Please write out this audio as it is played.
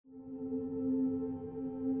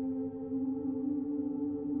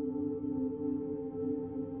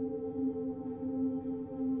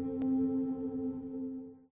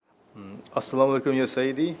As-salamu alaykum ya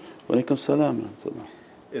Sayyidi. Walaikum salam.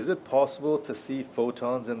 Is it possible to see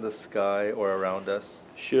photons in the sky or around us?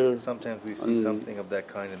 Sure. Sometimes we see something of that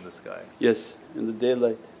kind in the sky. Yes, in the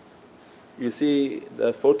daylight. You see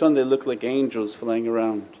the photon, they look like angels flying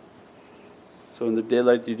around. So in the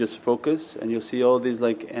daylight you just focus and you'll see all these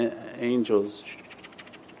like angels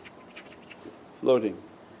floating.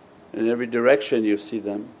 In every direction you see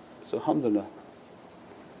them. So alhamdulillah.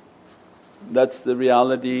 That's the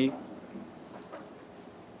reality.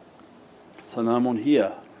 Salamun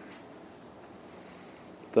hiya.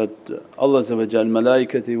 That Allah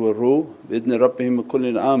malaikati wa ruh bi-idhni rabbihim min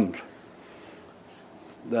kulli amr.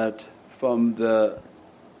 That from the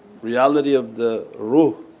reality of the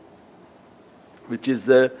ruh, which is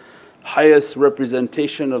the highest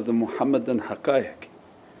representation of the Muhammadan haqqaiq,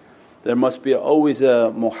 there must be always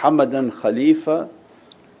a Muhammadan Khalifa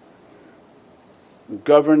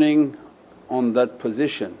governing on that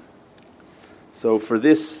position. So for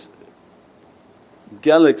this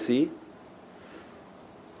galaxy,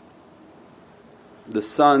 the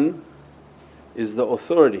sun is the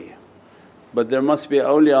authority, but there must be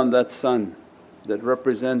awliya on that sun that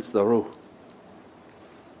represents the ruh.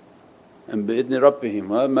 And bi-idhni rabbihim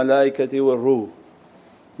wa malaikati wa ruh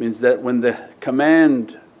means that when the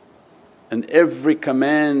command and every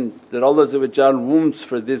command that Allah wombs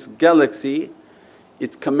for this galaxy,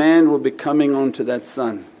 its command will be coming onto that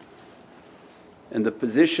sun. And the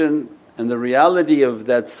position and the reality of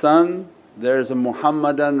that sun, there is a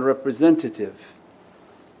Muhammadan representative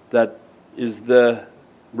that is the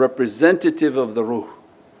representative of the ruh.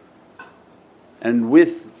 And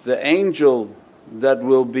with the angel that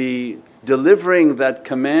will be delivering that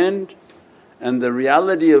command and the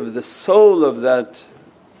reality of the soul of that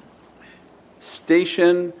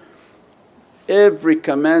station, every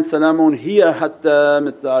command, salamun hiya hatta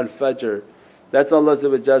mitla al-fajr. That's Allah's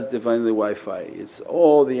Divinely Wi-Fi. It's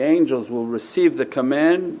all the angels will receive the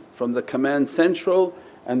command from the command central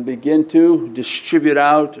and begin to distribute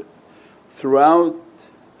out throughout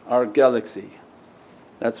our galaxy.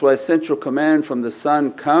 That's why central command from the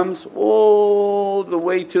sun comes all the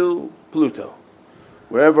way to Pluto.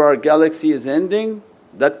 Wherever our galaxy is ending,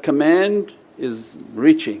 that command is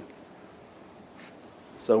reaching.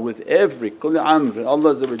 So with every kulli amr,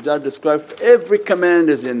 Allah described every command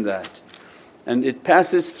is in that, and it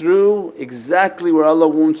passes through exactly where Allah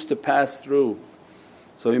wants to pass through.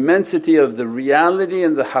 So immensity of the reality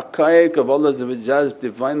and the haqqaiq of Allah's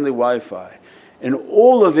Divinely Wi-Fi, and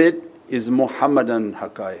all of it is Muhammadan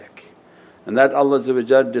haqqaiq. And that Allah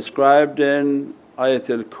described in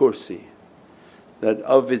Ayatul Kursi, that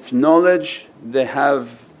of its knowledge they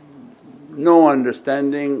have no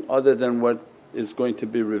understanding other than what is going to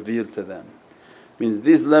be revealed to them. Means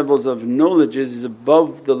these levels of knowledge is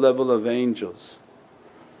above the level of angels.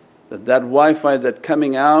 That Wi-Fi that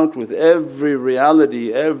coming out with every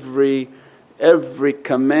reality, every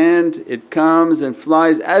command, it comes and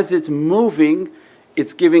flies. As it's moving,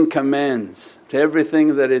 it's giving commands to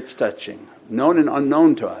everything that it's touching, known and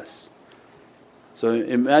unknown to us. So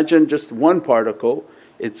imagine just one particle,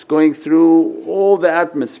 it's going through all the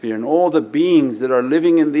atmosphere and all the beings that are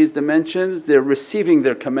living in these dimensions, they're receiving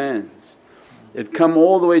their commands. It come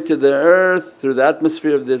all the way to the earth, through the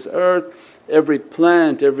atmosphere of this earth, every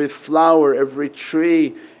plant, every flower, every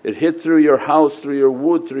tree, it hit through your house, through your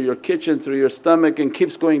wood, through your kitchen, through your stomach, and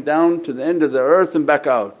keeps going down to the end of the earth and back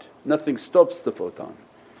out. Nothing stops the photon,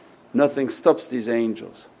 nothing stops these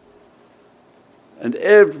angels. And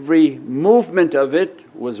every movement of it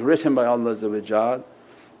was written by Allah,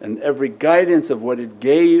 and every guidance of what it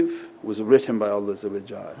gave was written by Allah.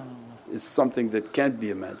 It's something that can't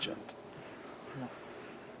be imagined.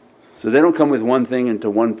 So they don't come with one thing into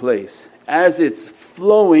one place. As it's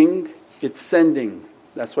flowing, it's sending.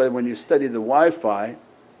 That's why when you study the Wi-Fi,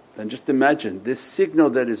 then just imagine this signal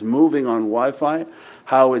that is moving on Wi-Fi,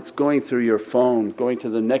 how it's going through your phone, going to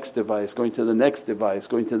the next device, going to the next device,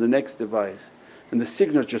 going to the next device, and the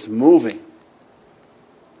signal is just moving.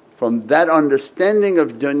 From that understanding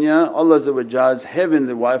of dunya, Allah's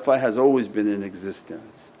heavenly Wi-Fi has always been in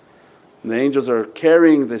existence. And the angels are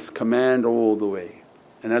carrying this command all the way.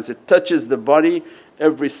 And as it touches the body,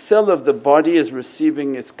 every cell of the body is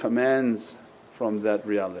receiving its commands from that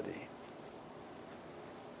reality.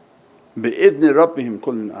 Bi-idhni rabbihim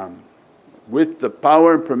kullun amr. With the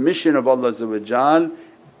power and permission of Allah,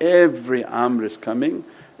 every amr is coming,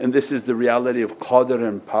 and this is the reality of qadr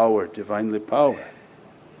and power, Divinely power.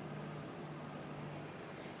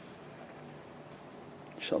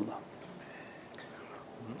 InshaAllah.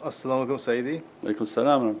 As-salamu alaykum Sayyidi. Walaykum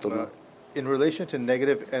salam wa rahmatullah. In relation to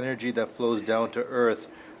negative energy that flows down to earth,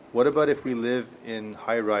 What about if we live in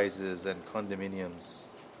high rises and condominiums?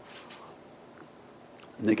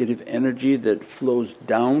 Negative energy that flows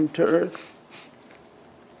down to earth.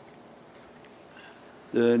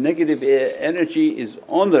 The negative energy is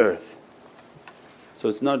on the earth, so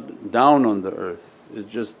it's not down on the earth,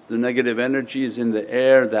 it's just the negative energy is in the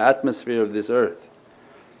air, the atmosphere of this earth.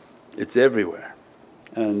 It's everywhere.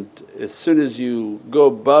 And as soon as you go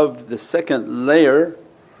above the second layer,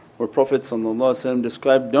 where Prophet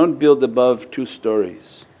described, don't build above 2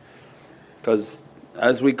 stories, because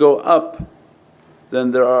as we go up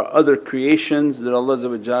then there are other creations that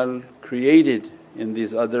Allah created in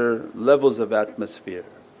these other levels of atmosphere.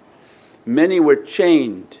 Many were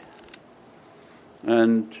chained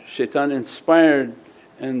and shaitan inspired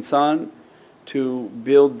insan to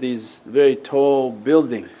build these very tall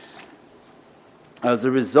buildings. As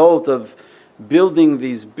a result of building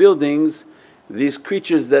these buildings, these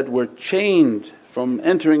creatures that were chained from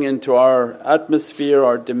entering into our atmosphere,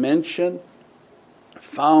 our dimension,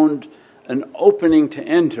 found an opening to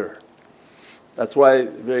enter. That's why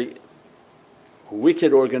very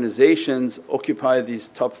wicked organizations occupy these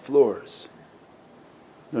top floors.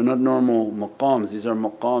 They're not normal maqams, these are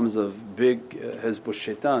maqams of big Hizbul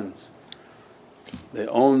Shaitans. They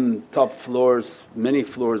own top floors, many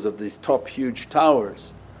floors of these top huge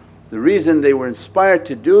towers. The reason they were inspired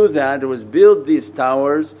to do that was build these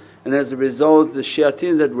towers, and as a result the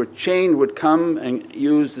shayateen that were chained would come and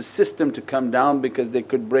use the system to come down because they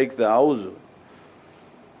could break the awzu.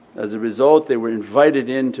 As a result they were invited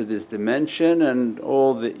into this dimension and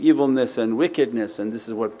all the evilness and wickedness, and this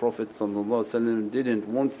is what Prophet didn't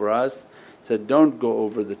want for us, said, don't go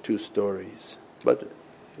over the 2 stories. But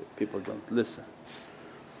people don't listen.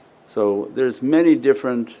 So there's many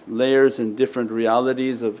different layers and different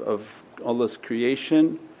realities of Allah's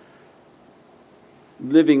creation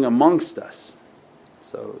living amongst us.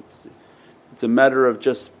 So it's a matter of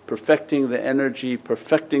just perfecting the energy,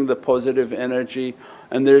 perfecting the positive energy,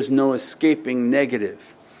 and there's no escaping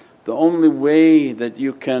negative. The only way that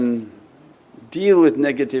you can deal with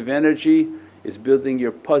negative energy is building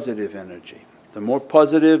your positive energy. The more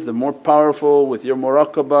positive, the more powerful with your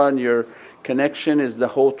muraqabah and your connection is the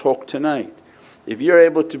whole talk tonight. If you're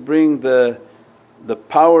able to bring the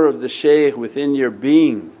power of the shaykh within your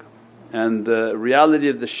being and the reality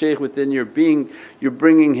of the shaykh within your being, you're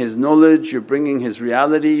bringing his knowledge, you're bringing his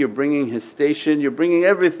reality, you're bringing his station, you're bringing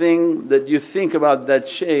everything that you think about that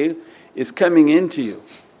shaykh is coming into you.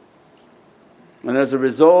 And as a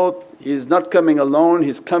result he's not coming alone,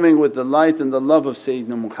 he's coming with the light and the love of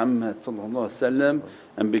Sayyidina Muhammad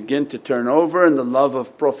and begin to turn over, and the love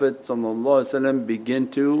of Prophet begin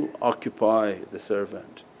to occupy the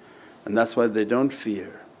servant. And that's why they don't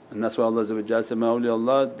fear. And that's why Allah said,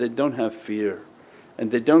 awliyaullah they don't have fear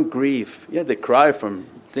and they don't grieve. Yeah, they cry from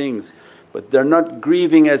things, but they're not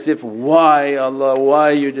grieving as if, why Allah,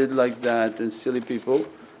 why you did like that, and silly people.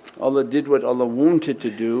 Allah did what Allah wanted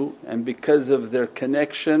to do, and because of their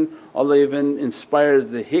connection Allah even inspires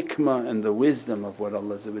the hikmah and the wisdom of what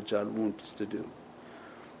Allah wants to do.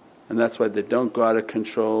 And that's why they don't go out of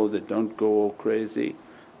control, they don't go all crazy,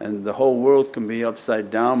 and the whole world can be upside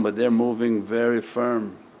down but they're moving very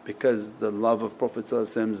firm because the love of Prophet's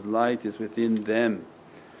light is within them,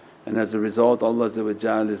 and as a result Allah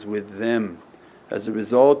is with them. As a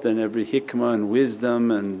result then every hikmah and wisdom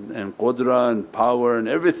and qudrah and power and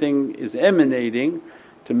everything is emanating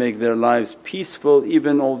to make their lives peaceful,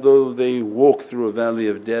 even although they walk through a valley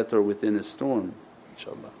of death or within a storm,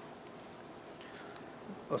 inshaAllah.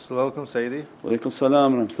 As-salamu alaykum Sayyidi. Walaykum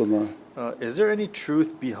salam wa rahmatullah. Is there any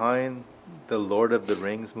truth behind the Lord of the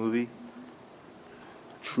Rings movie?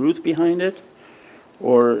 Truth behind it?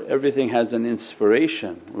 Or everything has an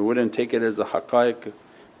inspiration? We wouldn't take it as a haqqaiq and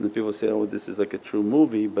then people say, oh this is like a true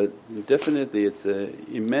movie, but definitely it's an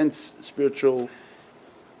immense spiritual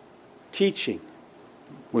teaching.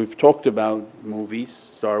 We've talked about movies,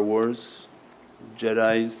 Star Wars,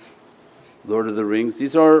 Jedis, Lord of the Rings,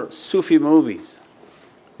 these are Sufi movies.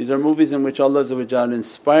 These are movies in which Allah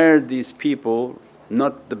inspired these people,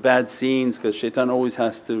 not the bad scenes, because shaitan always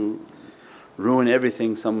has to ruin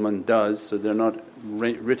everything someone does, so they're not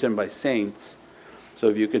written by saints. So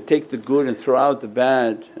if you could take the good and throw out the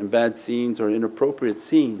bad and bad scenes or inappropriate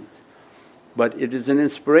scenes, but it is an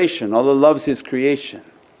inspiration. Allah loves His creation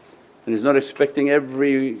and He's not expecting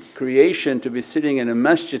every creation to be sitting in a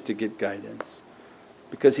masjid to get guidance.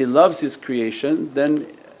 Because He loves His creation, then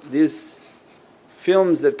these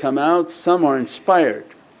films that come out, some are inspired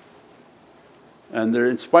and they're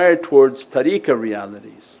inspired towards tariqah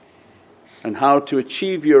realities and how to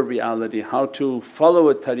achieve your reality, how to follow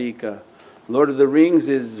a tariqah. Lord of the Rings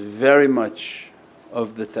is very much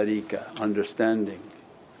of the tariqah, understanding.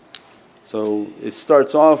 So it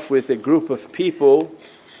starts off with a group of people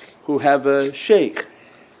who have a shaykh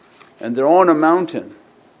and they're on a mountain,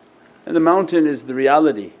 and the mountain is the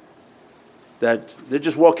reality that they're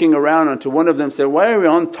just walking around until one of them said, "Why are we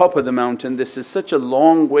on top of the mountain? This is such a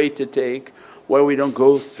long way to take, why we don't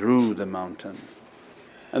go through the mountain?"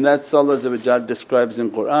 And that's Allah describes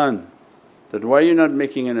in Qur'an that, why are you not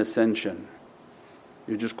making an ascension?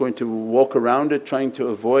 You're just going to walk around it trying to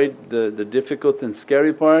avoid the difficult and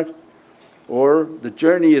scary part, or the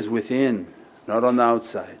journey is within, not on the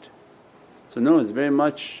outside. So no, it's very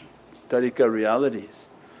much tariqah realities.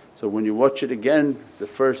 So when you watch it again, the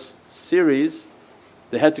first series,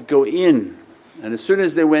 they had to go in, and as soon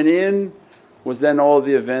as they went in was then all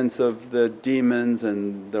the events of the demons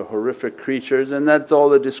and the horrific creatures, and that's all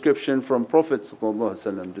the description from Prophet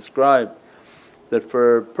described that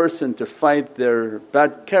for a person to fight their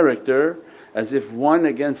bad character as if 1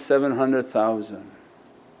 against 700,000.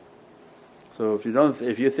 So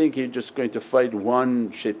if you think you're just going to fight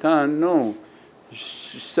one shaitan, no,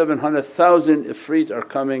 700,000 ifrit are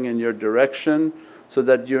coming in your direction so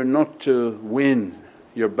that you're not to win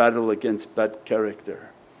your battle against bad character.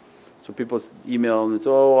 So people email and say,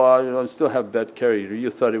 "Oh, I still have bad character." You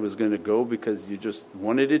thought it was going to go because you just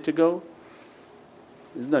wanted it to go?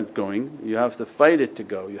 It's not going, you have to fight it to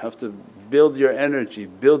go. You have to build your energy,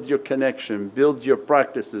 build your connection, build your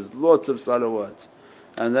practices, lots of salawats,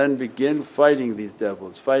 and then begin fighting these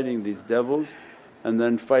devils, and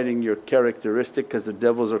then fighting your characteristic, because the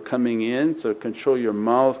devils are coming in. So control your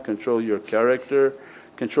mouth, control your character,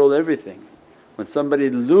 control everything. When somebody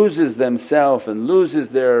loses themselves and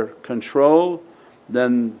loses their control,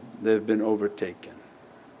 then they've been overtaken.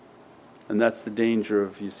 And that's the danger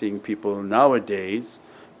of you seeing people nowadays,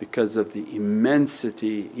 because of the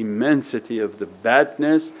immensity of the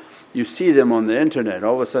badness. You see them on the internet,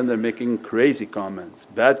 all of a sudden they're making crazy comments,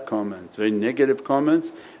 bad comments, very negative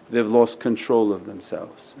comments. They've lost control of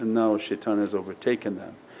themselves, and now shaitan has overtaken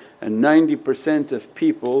them. And 90% of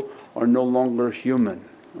people are no longer human.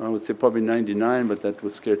 I would say probably 99, but that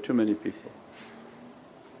would scare too many people.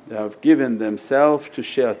 They have given themselves to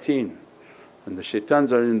shayateen, and the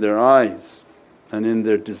shaitans are in their eyes and in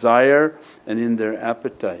their desire and in their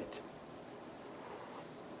appetite.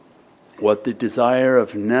 What the desire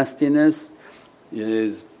of nastiness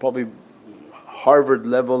is probably Harvard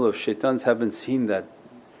level of shaitans haven't seen that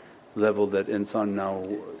level that insan now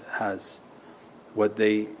has. What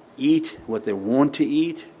they eat, what they want to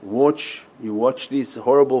eat, you watch these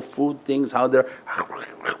horrible food things, how they're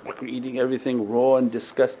eating everything raw and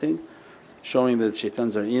disgusting, showing that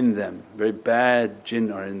shaitans are in them, very bad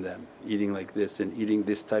jinn are in them, eating like this and eating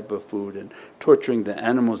this type of food and torturing the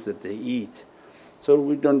animals that they eat. So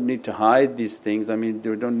we don't need to hide these things,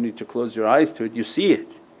 you don't need to close your eyes to it, you see it.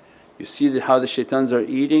 You see how the shaitans are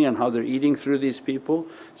eating and how they're eating through these people,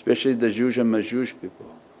 especially the Juj and Majuj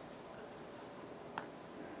people.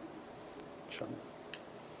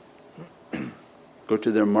 Go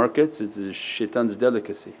to their markets, it's a shaitan's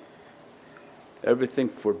delicacy. Everything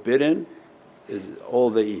forbidden is all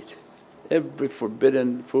they eat. Every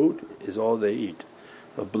forbidden food is all they eat.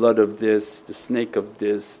 The blood of this, the snake of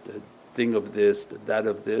this, the thing of this, the that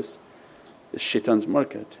of this is shaitan's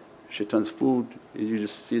market, shaitan's food. You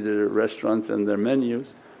just see their restaurants and their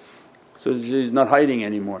menus. So he's not hiding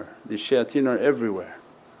anymore, these shayateen are everywhere.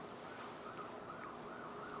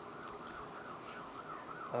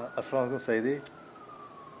 As-salamu alaykum Sayyidi.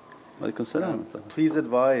 Walaikum salam. Please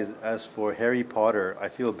advise, as for Harry Potter, I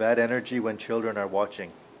feel bad energy when children are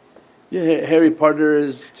watching. Yeah, Harry Potter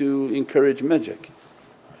is to encourage magic.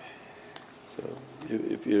 So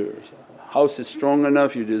if your house is strong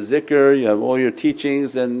enough, you do zikr, you have all your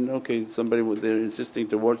teachings, then okay, somebody they're insisting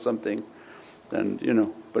to watch something, then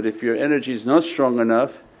but if your energy is not strong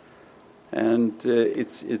enough and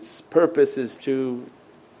its purpose is to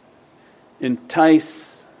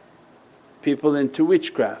entice people into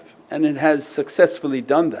witchcraft, and it has successfully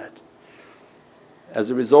done that. As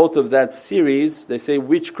a result of that series, they say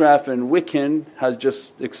witchcraft and Wiccan has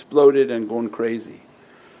just exploded and gone crazy,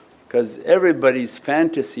 because everybody's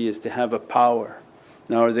fantasy is to have a power.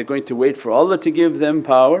 Now are they going to wait for Allah to give them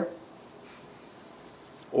power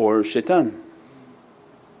or shaitan?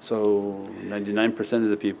 So 99% of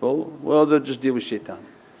the people, well, they'll just deal with shaitan,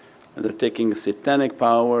 and they're taking satanic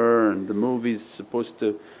power, and the movie's supposed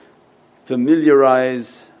to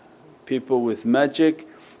familiarize people with magic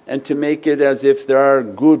and to make it as if there are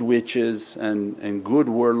good witches and good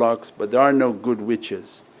warlocks, but there are no good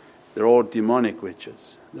witches, they're all demonic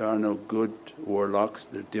witches. There are no good warlocks,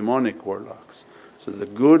 they're demonic warlocks. So the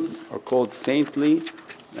good are called saintly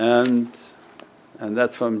and and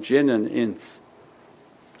that's from jinn and ins.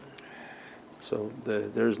 So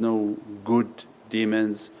there's no good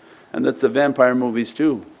demons, and that's the vampire movies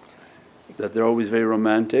too, that they're always very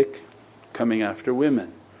romantic, coming after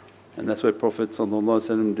women. And that's why Prophet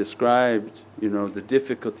described the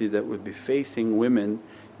difficulty that would be facing women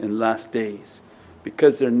in last days.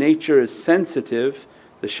 Because their nature is sensitive,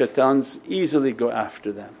 the shaitans easily go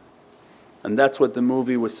after them. And that's what the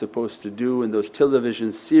movie was supposed to do, and those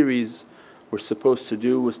television series were supposed to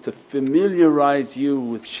do, was to familiarize you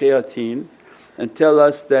with shayateen and tell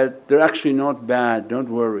us that they're actually not bad, don't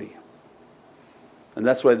worry. And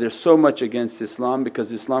that's why there's so much against Islam,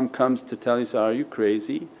 because Islam comes to tell you, so are you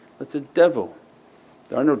crazy? That's a devil.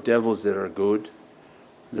 There are no devils that are good,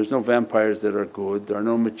 there's no vampires that are good, there are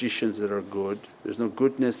no magicians that are good, there's no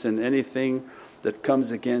goodness in anything that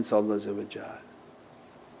comes against Allah.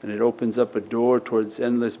 And it opens up a door towards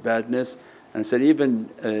endless badness. And I said even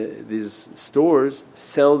these stores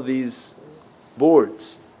sell these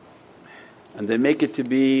boards and they make it to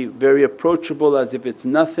be very approachable as if it's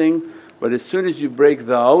nothing, but as soon as you break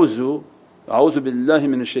the a'udhu billahi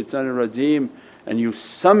minash shaitanir rajeem, and you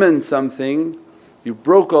summon something, you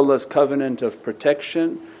broke Allah's covenant of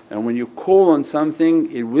protection, and when you call on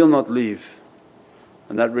something it will not leave.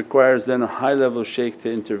 And that requires then a high level shaykh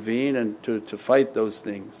to intervene and to fight those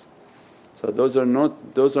things. So those are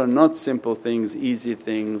not simple things, easy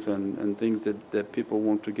things and things that people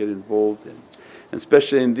want to get involved in. And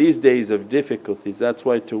especially in these days of difficulties, that's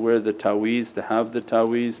why to wear the ta'weez, to have the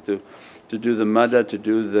ta'weez, to do the madad, to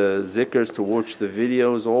do the zikrs, to watch the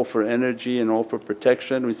videos, all for energy and all for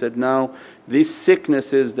protection. We said now these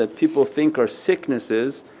sicknesses that people think are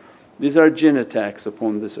sicknesses, these are jinn attacks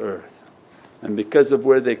upon this earth. And because of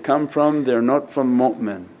where they come from, they're not from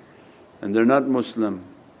mu'min and they're not Muslim,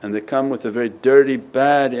 and they come with a very dirty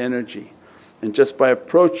bad energy. And just by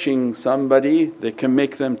approaching somebody they can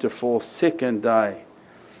make them to fall sick and die.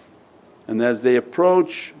 And as they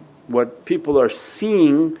approach, what people are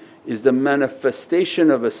seeing is the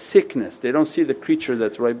manifestation of a sickness, they don't see the creature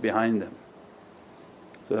that's right behind them.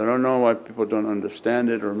 So I don't know why people don't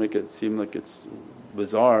understand it or make it seem like it's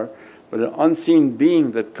bizarre, but an unseen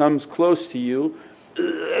being that comes close to you,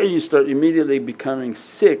 you start immediately becoming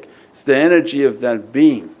sick. It's the energy of that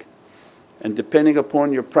being. And depending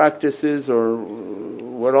upon your practices or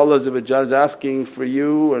what Allah is asking for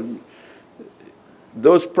you, and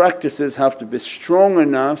those practices have to be strong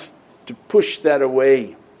enough to push that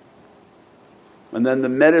away. And then the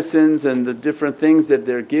medicines and the different things that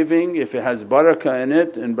they're giving, if it has barakah in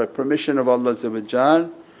it and by permission of Allah,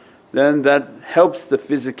 then that helps the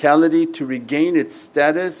physicality to regain its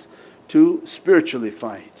status to spiritually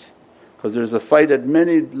fight. Because there's a fight at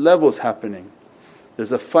many levels happening.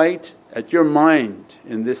 There's a fight at your mind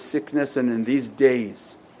in this sickness and in these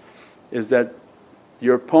days, is that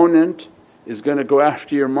your opponent is going to go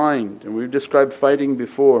after your mind, and we've described fighting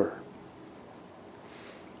before.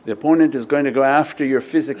 The opponent is going to go after your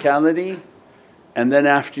physicality and then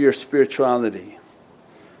after your spirituality.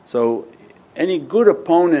 So any good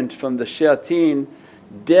opponent from the shayateen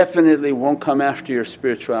definitely won't come after your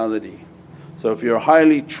spirituality. So if you're a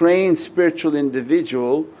highly trained spiritual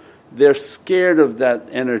individual, they're scared of that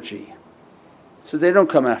energy. So they don't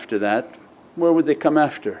come after that. Where would they come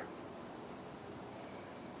after?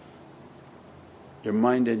 Your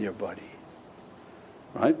mind and your body,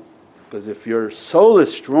 right? Because if your soul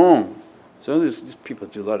is strong, so these people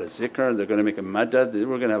do a lot of zikr, they're going to make a madad,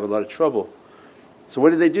 we're going to have a lot of trouble. So what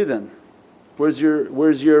do they do then? Where's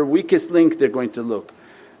your weakest link they're going to look?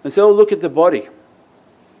 And say, oh look at the body,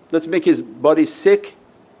 let's make his body sick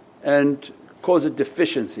and cause a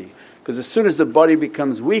deficiency. Because as soon as the body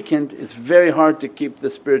becomes weakened, it's very hard to keep the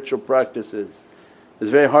spiritual practices,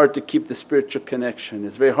 it's very hard to keep the spiritual connection,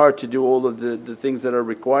 it's very hard to do all of the things that are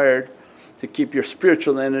required to keep your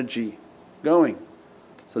spiritual energy going.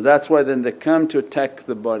 So that's why then they come to attack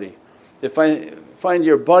the body. If I find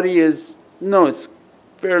your body is, no, it's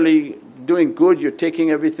fairly doing good, you're taking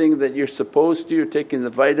everything that you're supposed to, you're taking the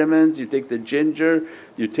vitamins, you take the ginger,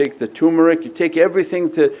 you take the turmeric, you take everything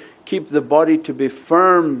to keep the body to be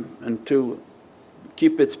firm and to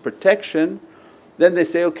keep its protection, then they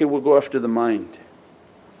say, okay, we'll go after the mind.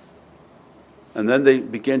 And then they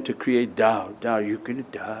begin to create doubt, you're going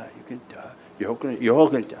to die, you're going to die, you're all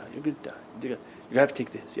going to die, you're going to die, you have to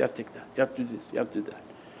take this, you have to take that, you have to do this, you have to do that.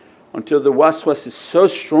 Until the waswas is so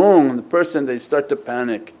strong in the person, they start to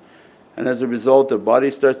panic, and as a result their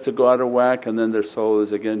body starts to go out of whack, and then their soul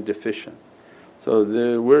is again deficient. So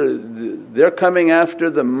they're coming after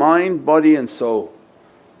the mind, body and soul,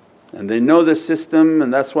 and they know the system.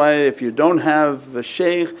 And that's why if you don't have a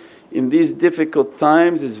shaykh in these difficult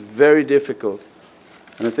times, it's very difficult.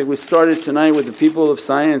 And I think we started tonight with the people of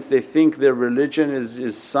science. They think their religion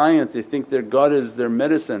is science, they think their God is their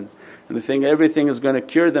medicine, and they think everything is going to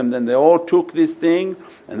cure them. Then they all took this thing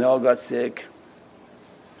and they all got sick.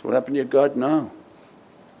 So what happened to your God? No.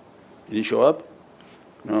 Did he show up?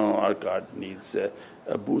 No, our God needs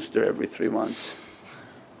a booster every 3 months.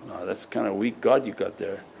 No, that's kind of weak God you got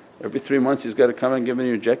there. Every 3 months He's got to come and give an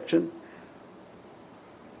injection.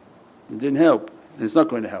 It didn't help and it's not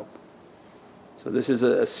going to help. So this is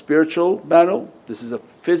a spiritual battle, this is a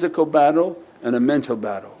physical battle and a mental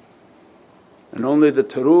battle. And only the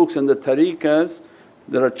turuqs and the tariqas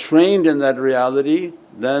that are trained in that reality,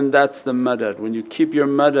 then that's the madad. When you keep your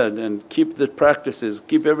madad and keep the practices,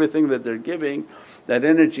 keep everything that they're giving, that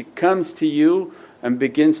energy comes to you and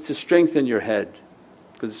begins to strengthen your head.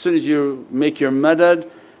 Because as soon as you make your madad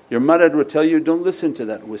will tell you, don't listen to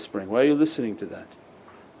that whispering, why are you listening to that?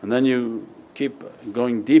 And then you keep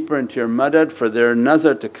going deeper into your madad for their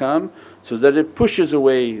nazar to come so that it pushes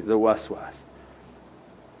away the waswas.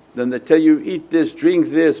 Then they tell you, eat this, drink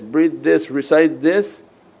this, breathe this, recite this,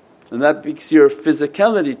 and that makes your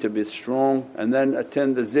physicality to be strong, and then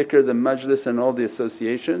attend the zikr, the majlis and all the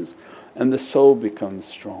associations, and the soul becomes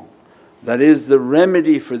strong. That is the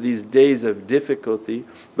remedy for these days of difficulty.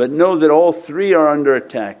 But know that all three are under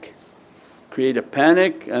attack. Create a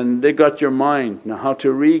panic and they got your mind. Now how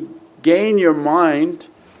to regain your mind,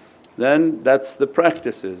 then that's the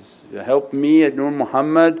practices. Help me at Nur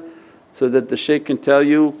Muhammad so that the shaykh can tell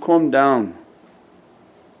you, calm down.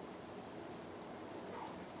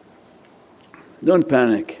 Don't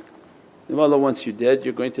panic. If Allah wants you dead,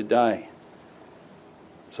 you're going to die.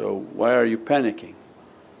 So why are you panicking?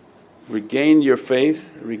 Regain your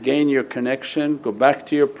faith, regain your connection, go back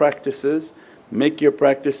to your practices, make your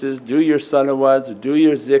practices, do your salawats, do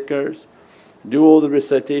your zikrs, do all the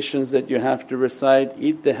recitations that you have to recite,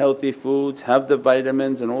 eat the healthy foods, have the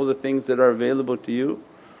vitamins and all the things that are available to you.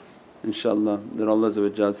 InshaAllah that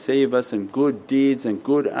Allah save us in good deeds and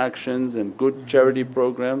good actions and good charity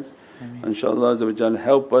programs. InshaAllah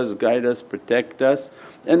help us, guide us, protect us,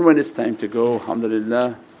 and when it's time to go,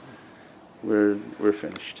 alhamdulillah we're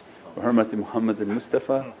finished. Bi-hurmati Muhammad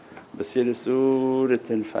al-Mustafa Basir Surat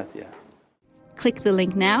al-Fatiha. Click the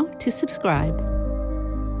link now to subscribe.